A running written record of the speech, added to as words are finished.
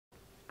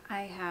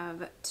I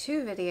have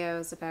two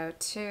videos about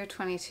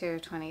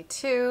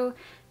 2/22/22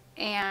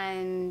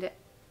 and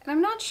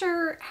I'm not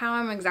sure how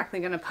I'm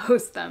exactly going to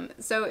post them.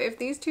 So if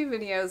these two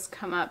videos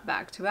come up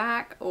back to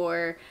back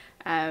or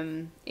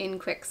in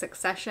quick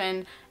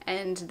succession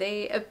and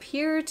they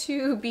appear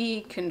to be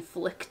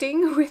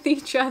conflicting with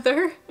each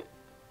other,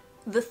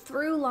 the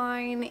through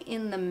line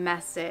in the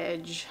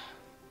message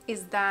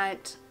is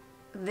that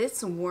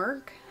this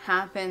work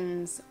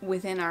happens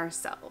within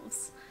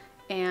ourselves,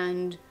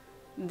 and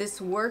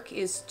this work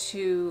is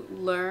to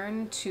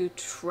learn to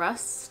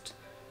trust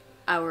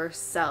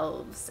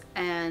ourselves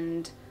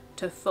and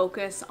to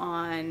focus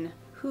on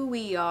who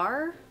we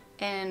are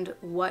and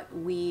what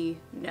we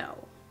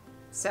know.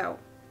 So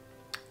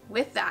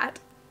with that,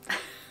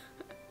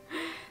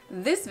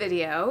 this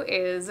video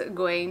is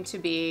going to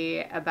be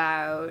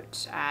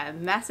about a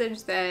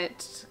message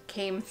that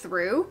came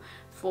through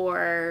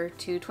for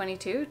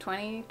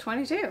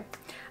 2/22/2022.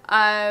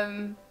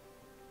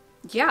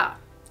 Yeah,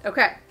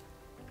 okay.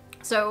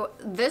 So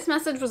this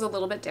message was a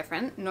little bit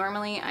different.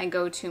 Normally I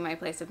go to my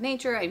place of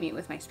nature, I meet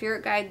with my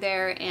spirit guide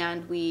there,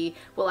 and we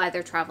will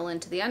either travel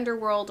into the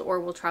underworld or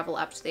we'll travel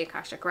up to the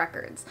Akashic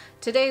Records.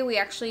 Today we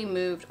actually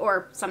moved,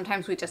 or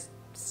sometimes we just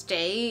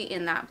stay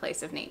in that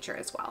place of nature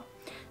as well.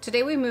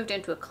 Today we moved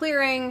into a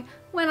clearing,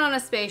 went on a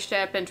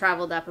spaceship, and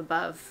traveled up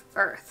above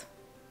Earth.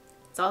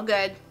 It's all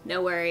good,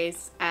 no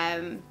worries.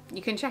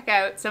 You can check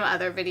out some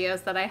other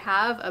videos that I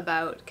have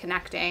about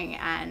connecting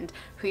and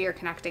who you're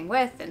connecting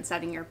with and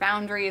setting your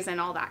boundaries and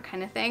all that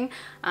kind of thing,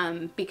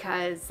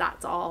 because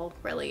that's all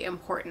really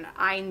important.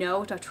 I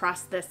know to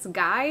trust this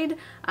guide.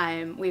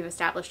 We've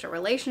established a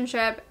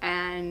relationship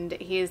and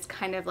he's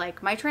kind of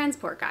like my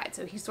transport guide.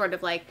 So he sort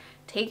of like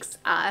takes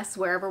us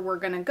wherever we're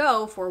gonna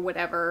go for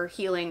whatever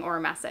healing or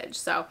message.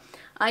 So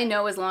I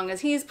know as long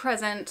as he's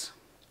present,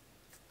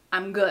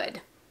 I'm good.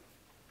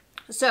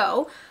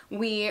 So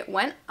we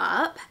went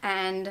up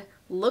and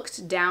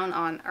looked down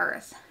on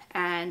Earth,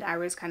 and I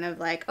was kind of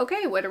like,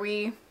 okay, what are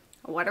we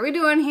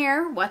doing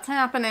here? What's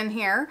happening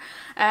here?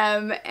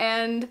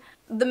 And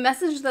the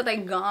message that I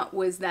got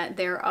was that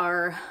there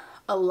are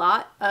a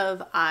lot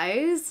of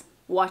eyes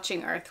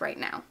watching Earth right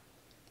now.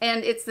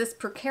 And it's this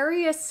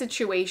precarious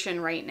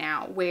situation right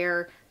now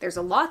where there's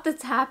a lot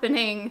that's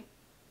happening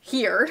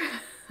here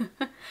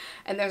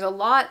and there's a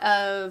lot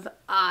of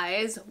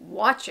eyes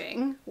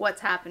watching what's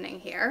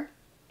happening here.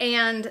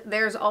 And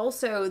there's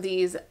also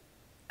these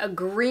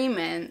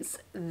agreements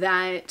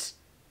that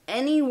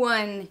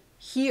anyone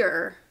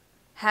here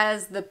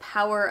has the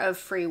power of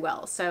free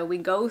will. So we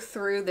go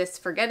through this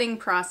forgetting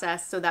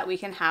process so that we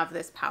can have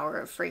this power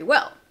of free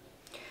will,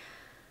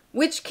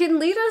 which can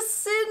lead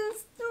us in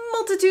a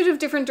multitude of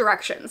different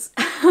directions.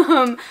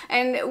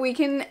 And we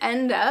can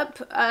end up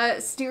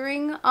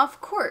steering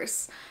off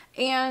course.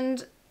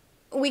 And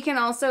we can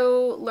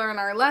also learn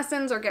our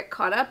lessons or get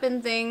caught up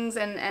in things,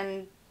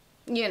 and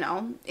you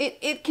know,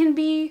 it can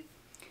be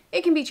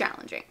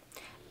challenging.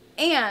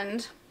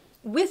 And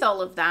with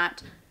all of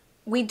that,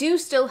 we do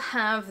still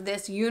have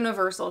this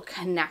universal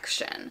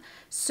connection.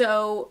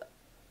 So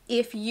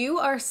if you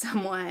are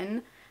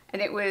someone,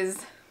 and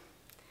it's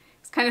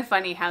kind of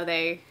funny how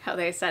they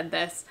said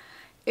this,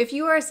 if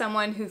you are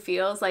someone who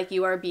feels like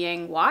you are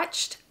being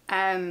watched,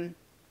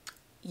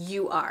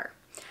 you are.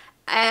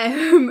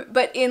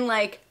 But in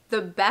like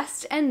the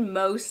best and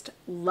most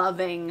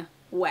loving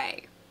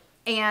way.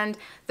 And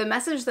the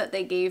message that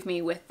they gave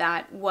me with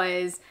that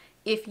was,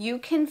 if you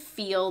can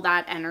feel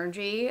that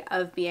energy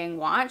of being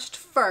watched,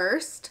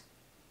 first,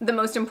 the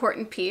most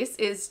important piece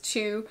is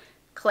to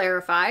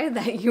clarify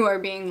that you are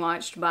being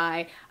watched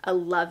by a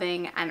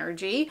loving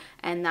energy,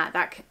 and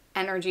that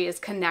energy is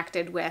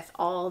connected with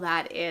all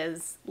that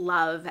is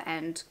love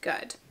and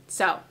good.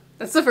 So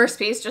that's the first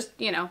piece. Just,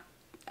 you know,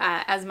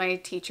 as my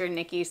teacher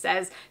Nikki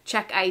says,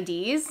 check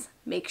IDs,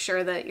 make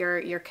sure that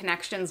your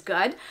connection's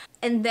good.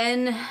 And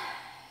then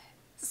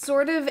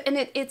sort of, and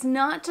it's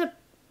not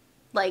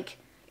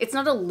it's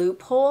not a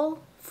loophole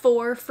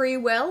for free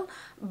will,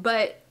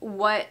 but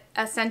what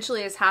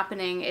essentially is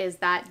happening is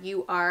that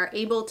you are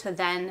able to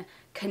then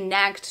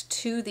connect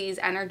to these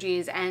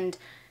energies and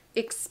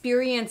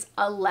experience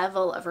a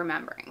level of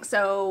remembering.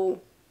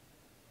 So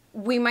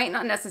we might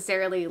not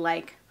necessarily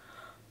like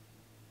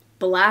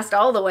blast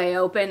all the way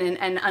open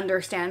and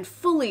understand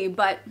fully,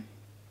 but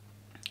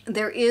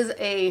there is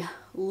a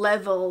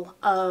level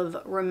of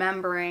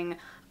remembering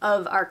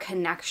of our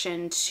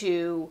connection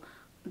to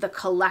the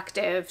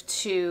collective,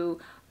 to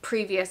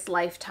previous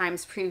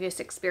lifetimes, previous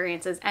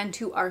experiences, and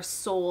to our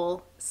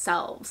soul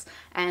selves.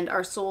 And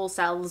our soul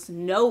selves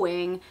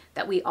knowing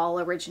that we all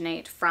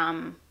originate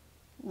from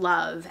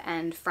love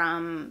and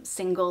from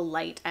single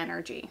light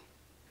energy.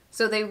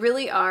 So they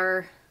really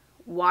are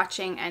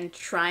watching and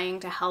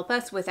trying to help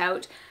us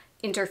without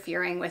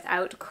interfering,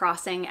 without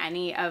crossing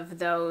any of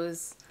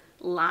those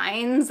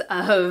lines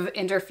of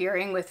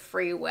interfering with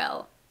free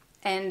will.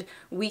 And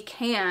we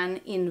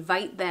can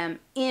invite them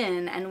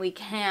in, and we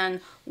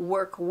can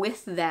work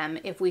with them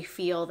if we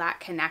feel that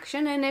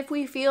connection and if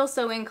we feel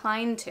so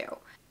inclined to.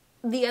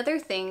 The other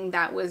thing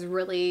that was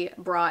really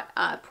brought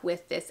up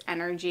with this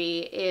energy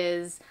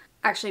is,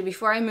 actually,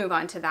 before I move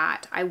on to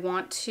that, I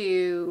want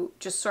to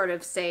just sort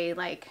of say,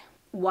 like,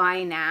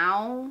 why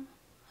now?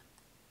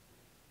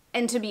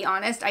 And to be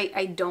honest,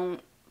 I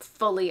don't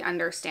fully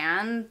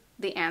understand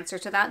the answer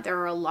to that. There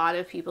are a lot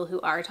of people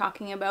who are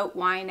talking about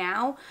why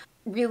now.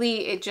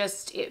 Really,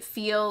 it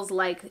feels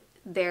like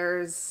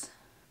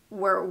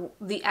where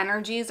the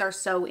energies are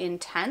so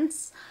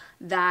intense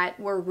that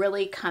we're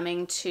really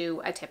coming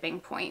to a tipping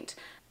point.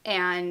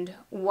 And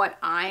what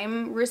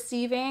I'm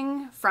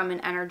receiving from an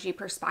energy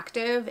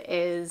perspective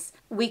is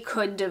we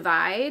could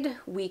divide,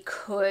 we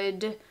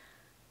could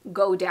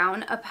go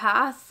down a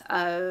path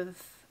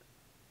of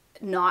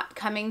not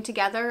coming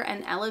together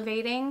and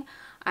elevating.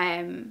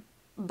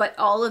 But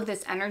all of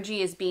this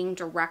energy is being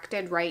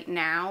directed right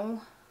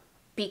now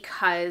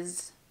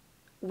because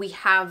we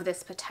have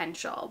this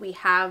potential. We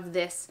have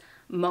this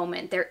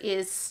moment. There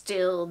is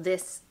still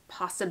this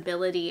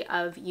possibility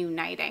of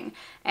uniting.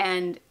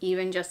 And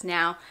even just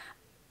now,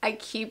 I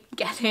keep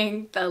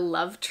getting the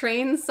Love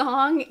Train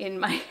song in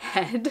my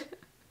head.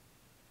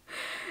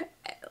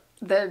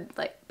 The,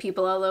 like,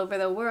 people all over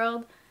the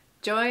world,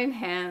 join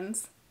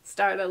hands,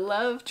 start a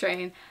love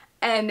train.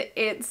 And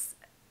it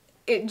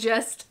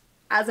just,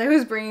 as I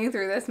was bringing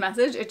through this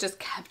message, it just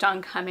kept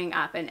on coming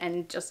up.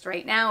 And just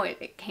right now,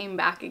 it came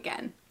back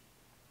again.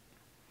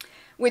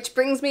 Which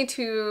brings me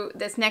to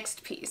this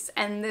next piece.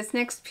 And this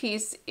next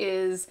piece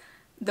is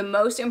the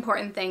most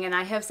important thing. And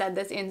I have said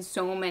this in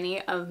so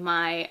many of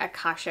my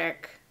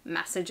Akashic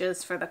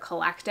messages for the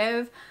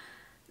collective.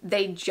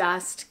 They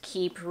just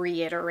keep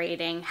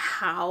reiterating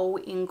how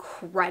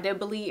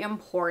incredibly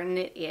important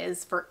it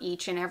is for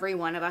each and every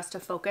one of us to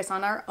focus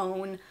on our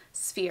own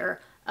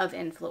sphere of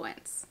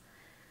influence.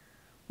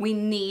 We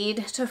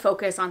need to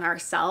focus on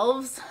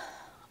ourselves,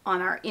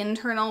 on our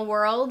internal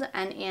world,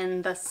 and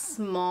in the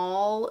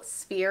small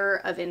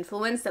sphere of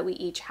influence that we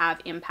each have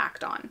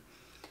impact on.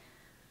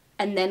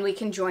 And then we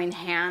can join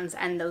hands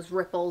and those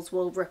ripples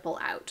will ripple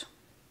out.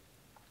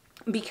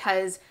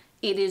 Because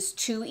it is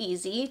too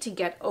easy to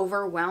get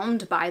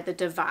overwhelmed by the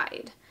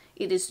divide.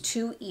 It is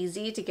too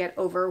easy to get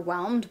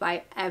overwhelmed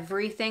by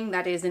everything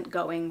that isn't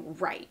going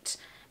right,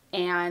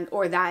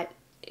 or that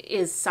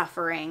is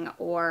suffering,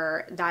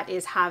 or that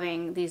is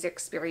having these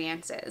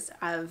experiences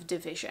of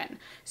division.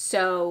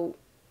 So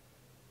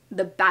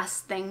the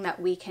best thing that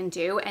we can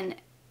do, and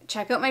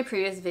check out my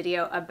previous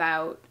video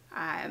about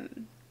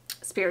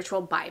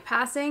spiritual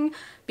bypassing,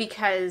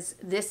 because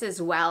this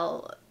as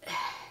well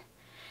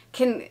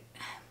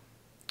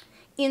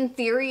in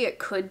theory, it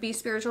could be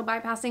spiritual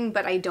bypassing,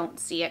 but I don't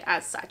see it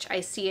as such.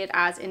 I see it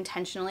as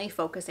intentionally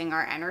focusing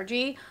our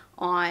energy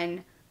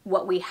on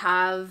what we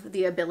have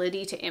the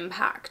ability to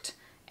impact.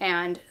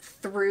 And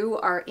through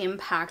our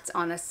impacts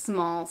on a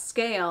small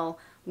scale,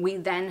 we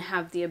then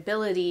have the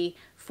ability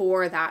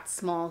for that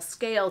small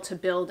scale to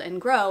build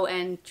and grow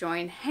and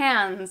join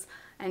hands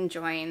and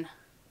join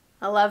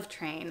a love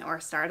train or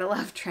start a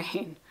love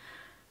train.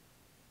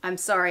 I'm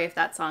sorry if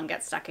that song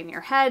gets stuck in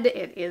your head.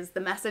 It is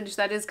the message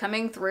that is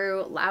coming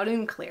through loud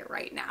and clear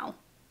right now.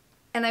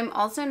 And I'm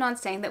also not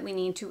saying that we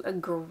need to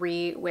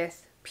agree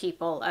with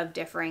people of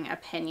differing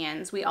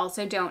opinions. We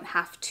also don't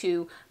have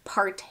to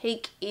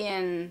partake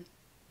in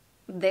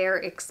their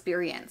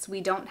experience.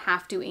 We don't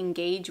have to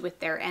engage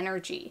with their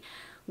energy.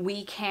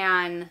 We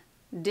can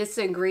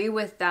disagree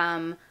with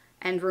them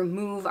and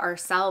remove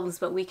ourselves,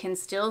 but we can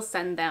still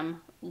send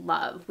them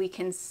love. We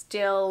can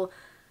still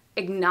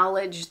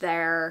acknowledge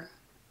their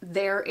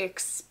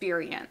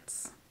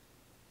experience.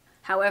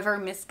 However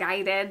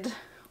misguided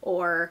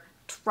or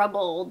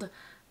troubled,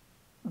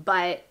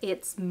 but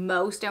it's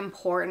most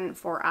important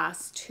for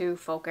us to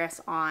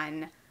focus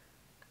on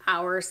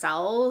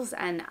ourselves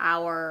and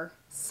our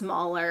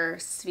smaller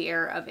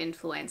sphere of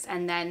influence.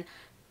 And then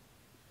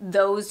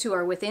those who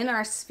are within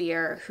our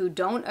sphere who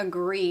don't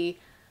agree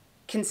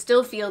can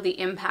still feel the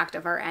impact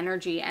of our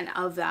energy and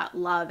of that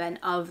love and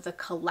of the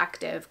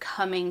collective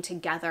coming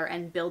together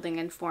and building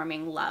and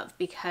forming love.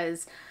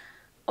 Because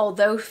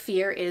although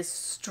fear is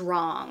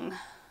strong,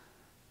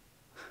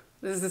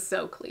 this is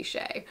so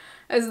cliche,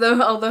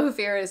 although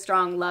fear is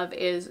strong, love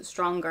is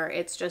stronger.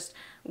 It's just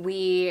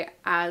we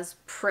as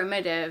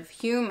primitive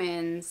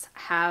humans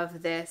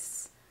have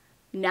this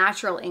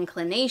natural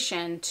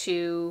inclination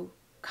to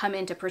come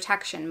into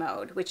protection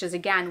mode, which is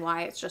again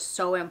why it's just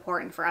so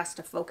important for us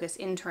to focus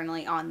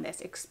internally on this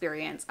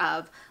experience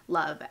of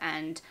love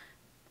and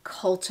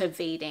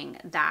cultivating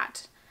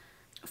that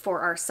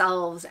for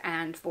ourselves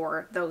and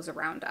for those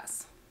around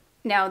us.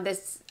 Now,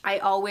 I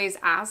always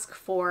ask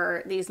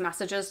for these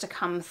messages to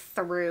come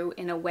through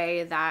in a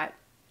way that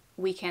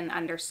we can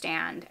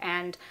understand.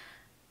 And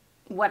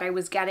what I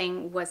was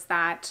getting was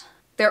that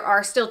there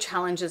are still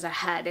challenges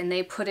ahead, and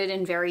they put it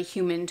in very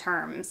human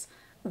terms.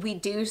 We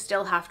do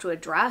still have to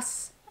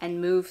address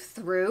and move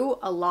through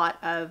a lot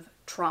of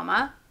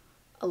trauma,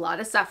 a lot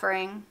of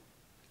suffering,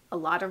 a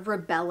lot of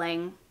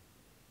rebelling,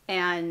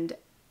 and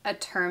a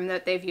term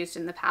that they've used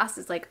in the past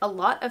is like a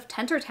lot of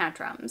temper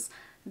tantrums.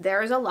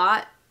 There's a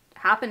lot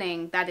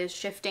happening that is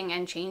shifting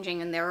and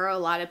changing, and there are a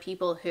lot of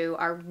people who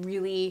are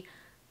really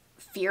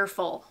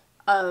fearful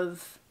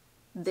of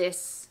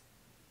this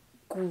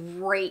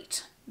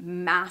great,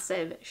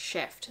 massive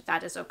shift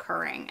that is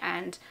occurring,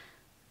 and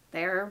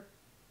they're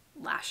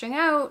lashing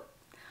out.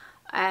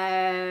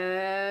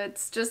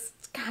 It's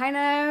just kind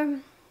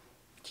of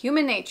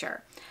human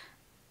nature.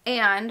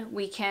 And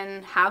we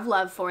can have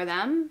love for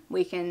them.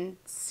 We can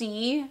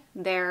see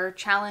their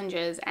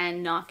challenges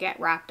and not get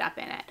wrapped up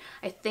in it.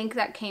 I think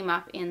that came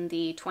up in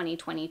the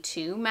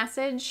 2022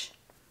 message,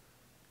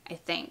 I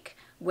think,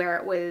 where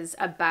it was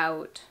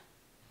about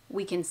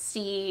we can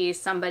see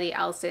somebody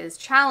else's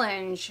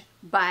challenge,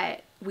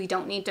 but we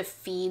don't need to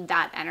feed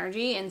that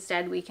energy.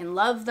 Instead, we can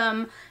love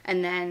them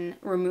and then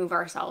remove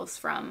ourselves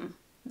from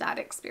that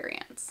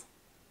experience.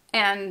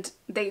 And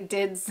they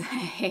did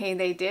say,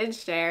 they did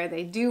share,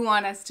 they do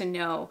want us to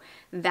know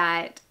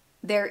that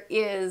there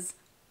is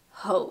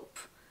hope.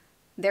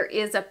 There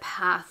is a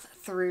path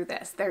through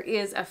this. There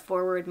is a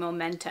forward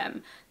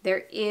momentum.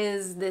 There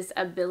is this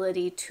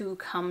ability to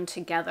come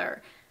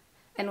together.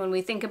 And when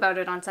we think about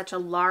it on such a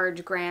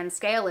large, grand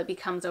scale, it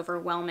becomes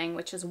overwhelming,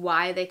 which is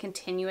why they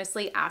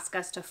continuously ask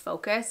us to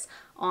focus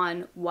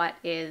on what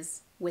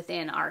is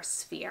within our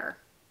sphere.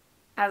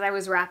 As I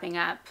was wrapping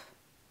up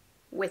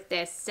with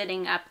this,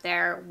 sitting up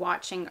there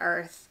watching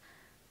Earth,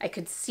 I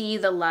could see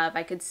the love,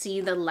 I could see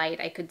the light,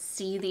 I could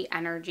see the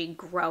energy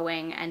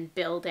growing and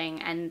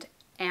building and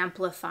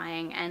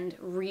amplifying and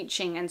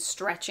reaching and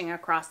stretching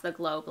across the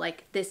globe.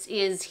 Like, this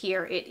is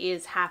here, it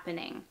is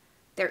happening.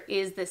 There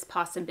is this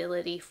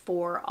possibility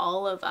for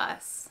all of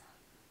us.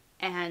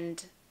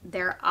 And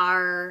there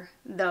are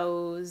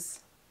those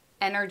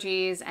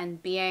energies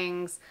and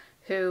beings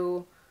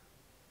who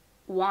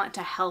want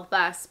to help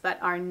us but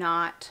are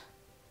not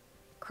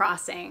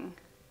crossing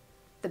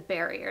the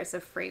barriers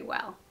of free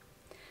will.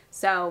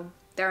 So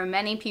there are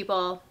many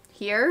people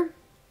here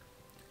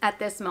at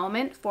this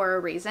moment for a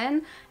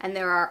reason, and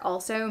there are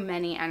also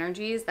many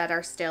energies that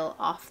are still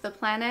off the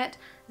planet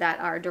that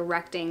are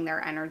directing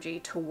their energy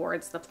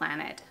towards the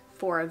planet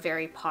for a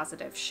very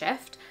positive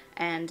shift,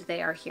 and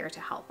they are here to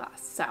help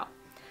us. So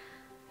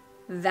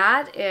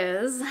that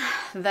is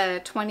the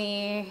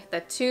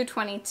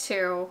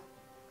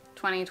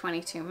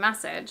 2/22/2022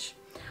 message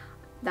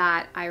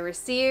that I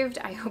received.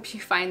 I hope you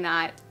find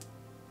that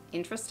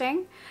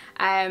interesting.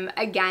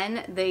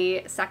 Again,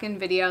 the second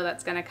video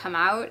that's going to come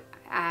out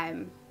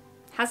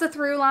has a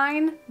through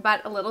line,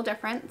 but a little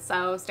different,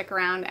 so stick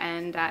around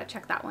and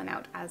check that one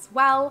out as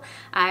well.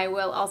 I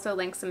will also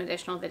link some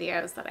additional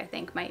videos that I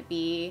think might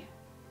be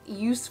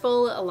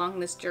useful along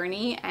this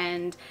journey,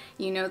 and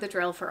you know the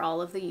drill for all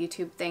of the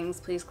YouTube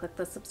things. Please click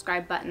the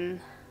subscribe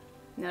button,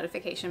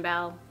 notification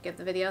bell, give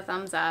the video a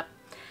thumbs up.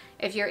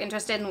 If you're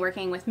interested in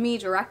working with me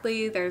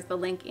directly, there's the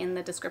link in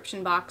the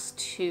description box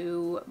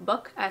to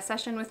book a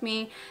session with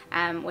me,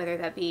 whether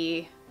that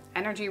be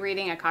energy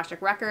reading,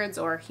 Akashic Records,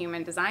 or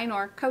human design,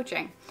 or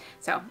coaching.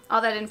 So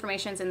all that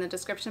information is in the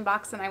description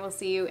box, and I will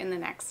see you in the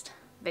next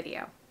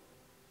video.